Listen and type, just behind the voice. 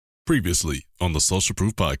Previously on the Social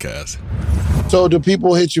Proof Podcast. So do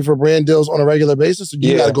people hit you for brand deals on a regular basis, or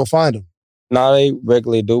you got to go find them? No, they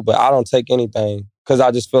regularly do, but I don't take anything because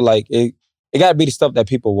I just feel like it got to be the stuff that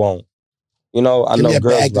people want. You know, I Give know me a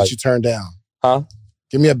girls bag like, that you turn down. Huh?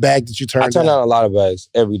 Give me a bag that you turn down. I turn down a lot of bags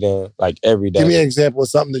every day. Give me an example of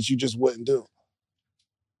something that you just wouldn't do.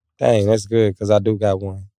 Dang, that's good because I do got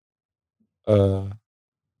one. What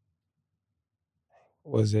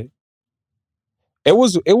was it? It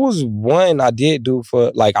was one I did do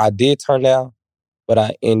for, I did turn down, but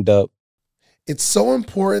I end up. It's so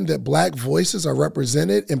important that Black voices are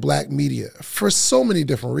represented in Black media for so many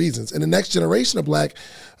different reasons. And the next generation of Black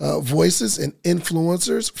voices and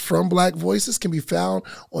influencers from Black voices can be found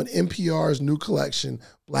on NPR's new collection,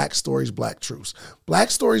 Black Stories, Black Truths.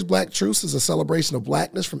 Black Stories, Black Truths is a celebration of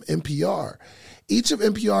Blackness from NPR. Each of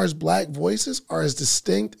NPR's Black voices are as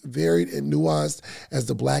distinct, varied, and nuanced as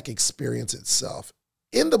the Black experience itself.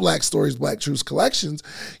 In the Black Stories, Black Truths collections,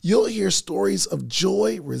 you'll hear stories of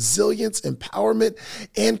joy, resilience, empowerment,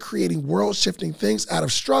 and creating world-shifting things out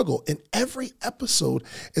of struggle. And every episode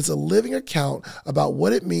is a living account about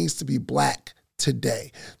what it means to be Black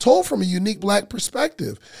today, told from a unique Black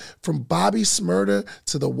perspective. From Bobby Shmurda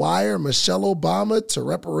to The Wire, Michelle Obama to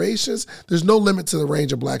reparations, there's no limit to the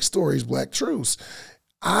range of Black stories, Black truths.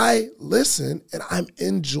 I listen and I'm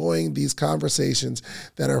enjoying these conversations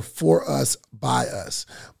that are for us, by us.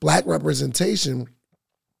 Black representation,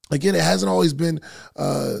 again, it hasn't always been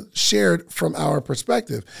shared from our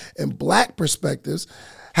perspective. And Black perspectives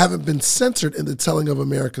haven't been censored in the telling of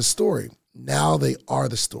America's story. Now they are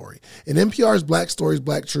the story. In NPR's Black Stories,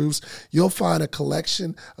 Black Truths, you'll find a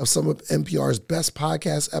collection of some of NPR's best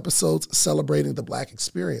podcast episodes celebrating the Black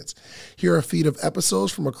experience. Here are a feed of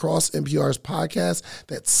episodes from across NPR's podcasts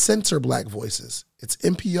that center Black voices. It's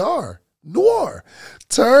NPR Noir.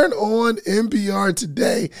 Turn on NPR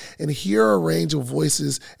today and hear a range of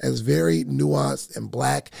voices as varied, nuanced, and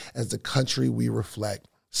Black as the country we reflect.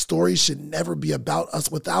 Stories should never be about us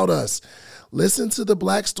without us. Listen to the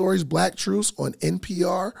Black Stories, Black Truths on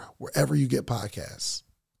NPR, wherever you get podcasts.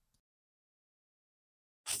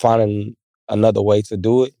 Finding another way to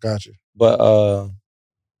do it. Gotcha. But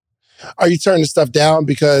are you turning stuff down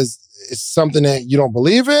because it's something that you don't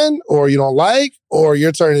believe in or you don't like, or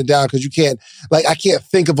you're turning it down because you can't, I can't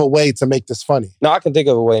think of a way to make this funny? No, I can think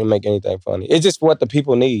of a way to make anything funny. It's just what the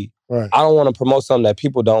people need. Right. I don't want to promote something that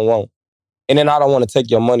people don't want. And then I don't want to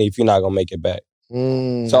take your money if you're not going to make it back. So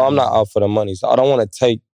I'm not out for the money. So I don't want to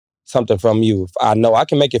take something from you. If I know I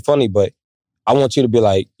can make it funny, but I want you to be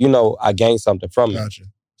like, I gained something from it. Gotcha.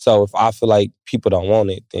 So if I feel like people don't want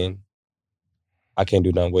it, then I can't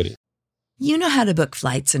do nothing with it. You know how to book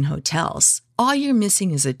flights and hotels. All you're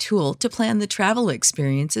missing is a tool to plan the travel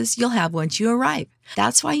experiences you'll have once you arrive.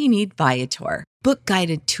 That's why you need Viator. Book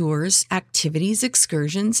guided tours, activities,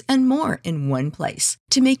 excursions, and more in one place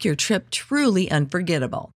to make your trip truly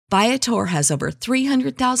unforgettable. Viator has over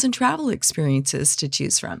 300,000 travel experiences to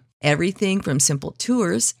choose from. Everything from simple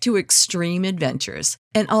tours to extreme adventures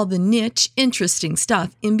and all the niche, interesting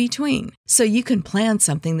stuff in between. So you can plan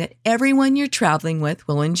something that everyone you're traveling with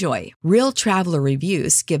will enjoy. Real traveler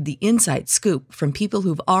reviews give the inside scoop from people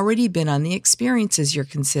who've already been on the experiences you're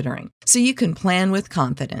considering. So you can plan with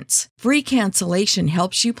confidence. Free cancellation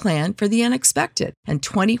helps you plan for the unexpected. And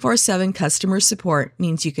 24/7 customer support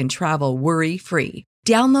means you can travel worry-free.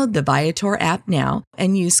 Download the Viator app now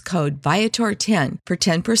and use code Viator10 for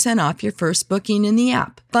 10% off your first booking in the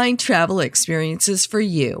app. Find travel experiences for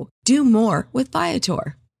you. Do more with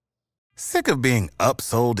Viator. Sick of being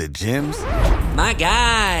upsold at gyms? My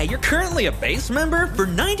guy, you're currently a base member. For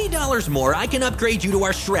 $90 more, I can upgrade you to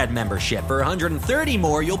our Shred membership. For $130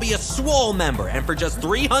 more, you'll be a Swole member. And for just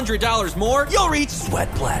 $300 more, you'll reach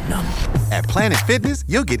Sweat Platinum. At Planet Fitness,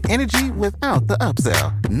 you'll get energy without the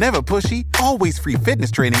upsell. Never pushy, always free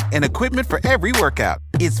fitness training and equipment for every workout.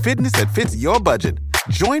 It's fitness that fits your budget.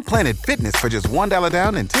 Join Planet Fitness for just $1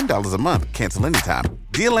 down and $10 a month. Cancel anytime.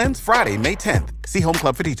 Deal ends Friday, May 10th. See Home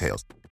Club for details.